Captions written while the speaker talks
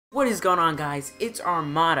What is going on, guys? It's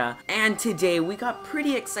Armada, and today we got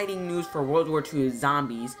pretty exciting news for World War II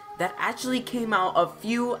Zombies that actually came out a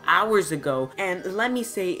few hours ago, and let me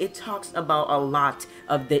say it talks about a lot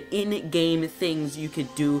of the in-game things you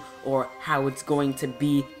could do or how it's going to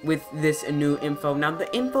be with this new info. Now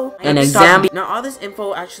the info now all this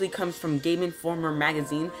info actually comes from GAMEINFORMER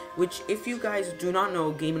magazine, which if you guys do not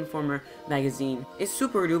know, GAMEINFORMER magazine is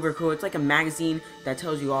super duper cool. It's like a magazine that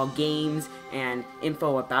tells you all games and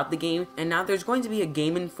info about the game. And now there's going to be a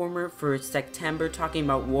GAMEINFORMER for September talking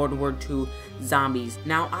about World War II zombies.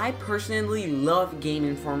 Now I personally love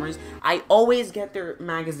GAMEINFORMERs. I always get their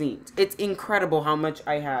magazines. It's incredible how much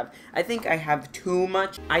I have. I think I have too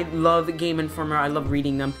much. I love GAMEINFORMER. I love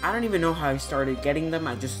reading them. I don't even know how I started getting them.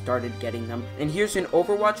 I just started getting them. And here's an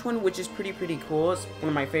Overwatch one, which is pretty cool. It's one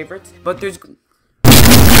of my favorites. But there's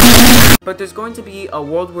going to be a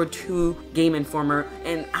World War II GAMEINFORMER,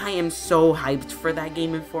 and I am so hyped for that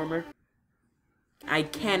GAMEINFORMER. I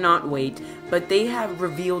cannot wait, but they have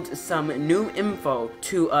revealed some new info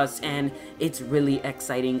to us, and it's really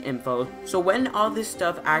exciting info. So when all this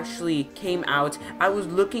stuff actually came out, I was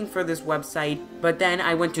looking for this website, but then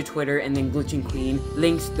I went to Twitter, and then Glitching Queen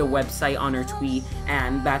linked the website on her tweet,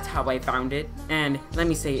 and that's how I found it. And let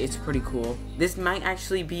me say, it's pretty cool. This might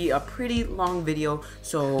actually be a pretty long video,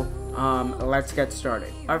 so let's get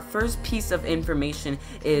started. Our first piece of information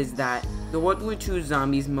is that the World War II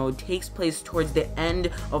Zombies mode takes place towards the end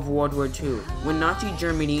of World War II, when Nazi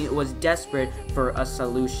Germany was desperate for a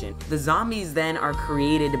solution. The zombies then are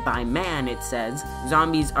created by man, it says.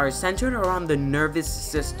 Zombies are centered around the nervous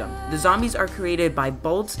system. The zombies are created by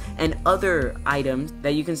bolts and other items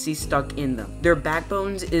that you can see stuck in them. Their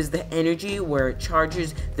backbones is the energy where it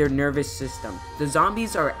charges their nervous system. The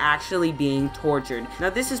zombies are actually being tortured. Now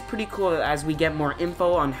this is pretty cool as we get more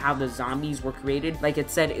info on how the zombies were created. Like it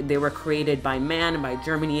said, they were created by man and by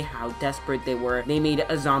Germany, how desperate they were. They made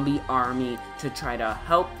a zombie army to try to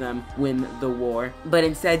help them win the war, but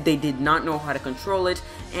instead they did not know how to control it,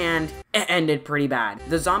 and it ended pretty bad.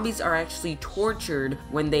 The zombies are actually tortured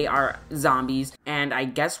when they are zombies, and I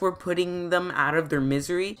guess we're putting them out of their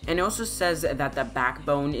misery. And it also says that the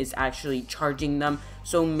backbone is actually charging them,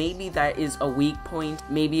 so maybe that is a weak point.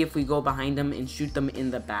 Maybe if we go behind them and shoot them in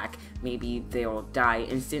the back, maybe they'll die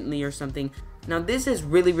instantly or something. Now this is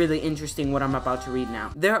really interesting what I'm about to read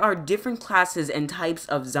now. There are different classes and types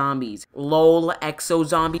of zombies. LOL, exo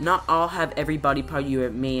zombie. Not all have every body part you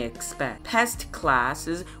may expect. Pest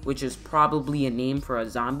classes, which is probably a name for a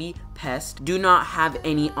zombie, pest, do not have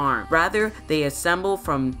any arm. Rather, they assemble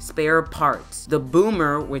from spare parts. The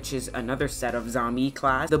boomer, which is another set of zombie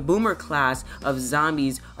class. The boomer class of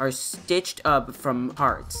zombies are stitched up from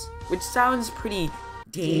parts, which sounds pretty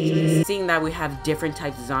dangerous. Seeing that we have different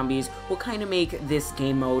types of zombies will kind of make this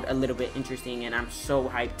game mode a little bit interesting, and I'm so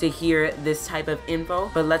hyped to hear this type of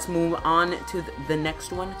info. But let's move on to the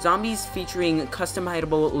next one. Zombies featuring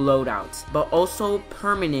customizable loadouts, but also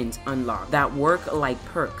permanent unlock that work like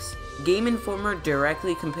perks. GAMEINFORMER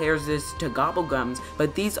directly compares this to gobblegums,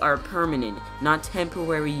 but these are permanent, not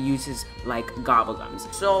temporary uses like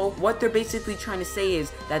gobblegums. So what they're basically trying to say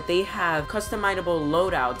is that they have customizable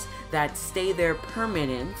loadouts that stay there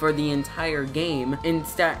permanent for the entire game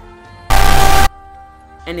instead.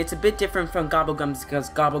 And it's a bit different from gobblegums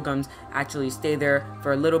because gobblegums actually stay there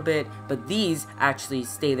for a little bit, but these actually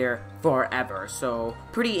stay there forever. So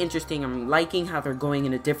pretty interesting. I'm liking how they're going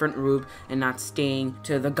in a different route and not staying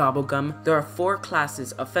to the gobblegum. There are 4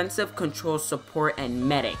 classes: offensive, control, support, and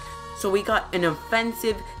medic. So we got an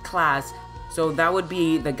offensive class. So that would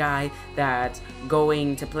be the guy that's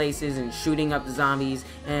going to places and shooting up the zombies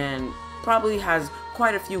and probably has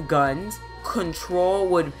quite a few guns. Control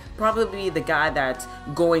would probably be the guy that's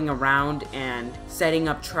going around and setting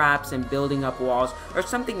up traps and building up walls or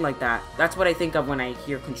something like that. That's what I think of when I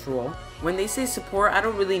hear control. When they say support, I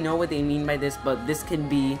don't really know what they mean by this, but this can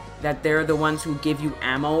be that they're the ones who give you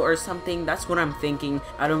ammo or something. That's what I'm thinking.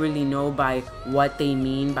 I don't really know by what they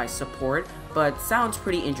mean by support, but sounds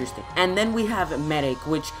pretty interesting. And then we have medic,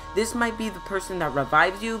 which this might be the person that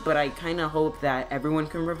revives you, but I kind of hope that everyone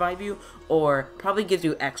can revive you, or probably gives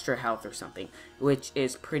you extra health or something, which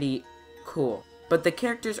is pretty cool. But the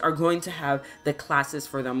characters are going to have the classes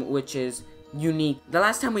for them, which is unique. The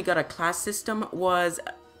last time we got a class system was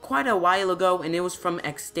quite a while ago, and it was from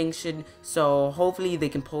Extinction, so hopefully they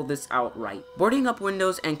can pull this out right. Boarding up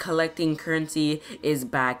windows and collecting currency is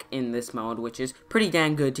back in this mode, which is pretty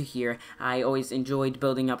dang good to hear. I always enjoyed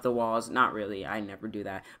building up the walls. Not really, I never do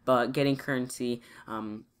that, but getting currency,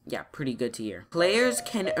 yeah, pretty good to hear. Players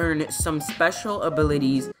can earn some special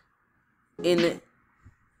abilities in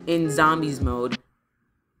zombies mode.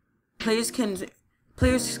 Players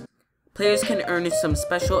Players can earn some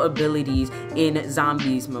special abilities in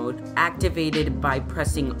Zombies mode, activated by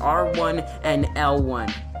pressing R1 and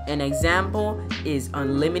L1. An example is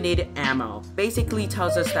unlimited ammo. Basically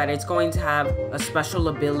tells us that it's going to have a special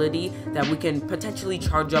ability that we can potentially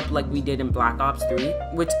charge up like we did in Black Ops 3,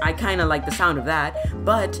 which I kind of like the sound of that,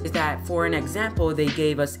 but is that for an example they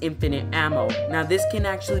gave us infinite ammo. Now this can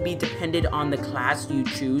actually be dependent on the class you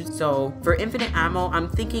choose. So for infinite ammo, I'm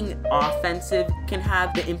thinking offensive can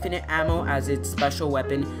have the infinite ammo as its special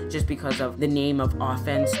weapon, just because of the name of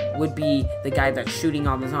offense would be the guy that's shooting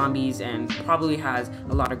all the zombies and probably has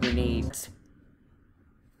a lot of grenades.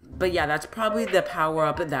 But yeah, that's probably the power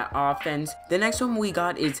up that offense. The next one we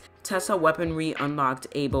got is Tesla weaponry unlocked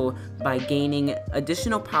able by gaining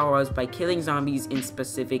additional powers by killing zombies in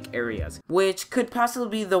specific areas, which could possibly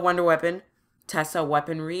be the wonder weapon, Tesla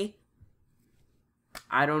weaponry.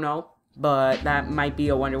 I don't know, but that might be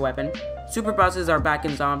a wonder weapon. Super bosses are back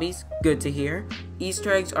in Zombies, good to hear.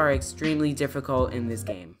 Easter eggs are extremely difficult in this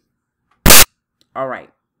game.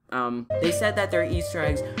 Alright. They said that their Easter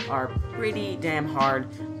eggs are pretty damn hard,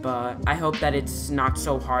 but I hope that it's not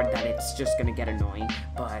so hard that it's just gonna get annoying.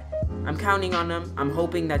 But I'm counting on them. I'm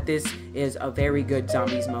hoping that this is a very good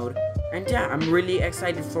Zombies mode. And yeah, I'm really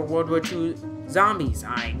excited for World War II Zombies.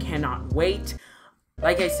 I cannot wait.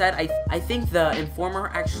 Like I said, I think the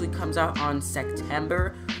Informer actually comes out on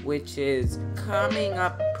September, which is coming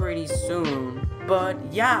up pretty soon. But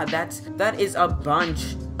yeah, that is a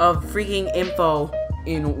bunch of freaking info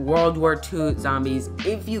in World War II Zombies.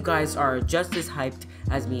 If you guys are just as hyped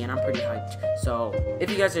as me, and I'm pretty hyped, so if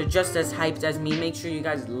you guys are just as hyped as me, make sure you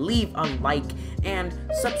guys leave a like and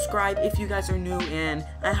subscribe if you guys are new, and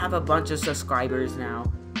I have a bunch of subscribers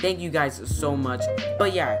now. Thank you guys so much.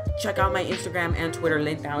 But yeah, check out my Instagram and Twitter,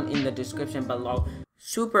 link down in the description below.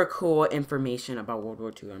 Super cool information about World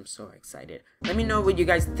War II. I'm so excited. Let me know what you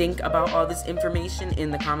guys think about all this information in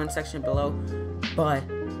the comment section below. But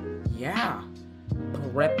yeah,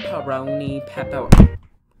 pepperoni.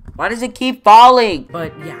 Why does it keep falling?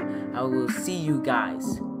 But yeah, I will see you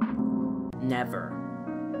guys never.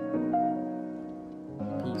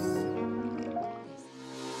 Peace.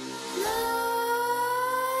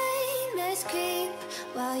 Creep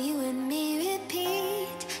while you and me repeat.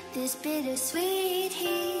 This bittersweet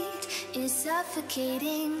heat is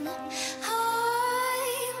suffocating.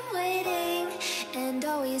 I'm waiting and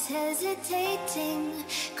always hesitating.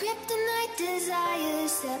 Kryptonite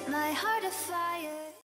desires set my heart afire.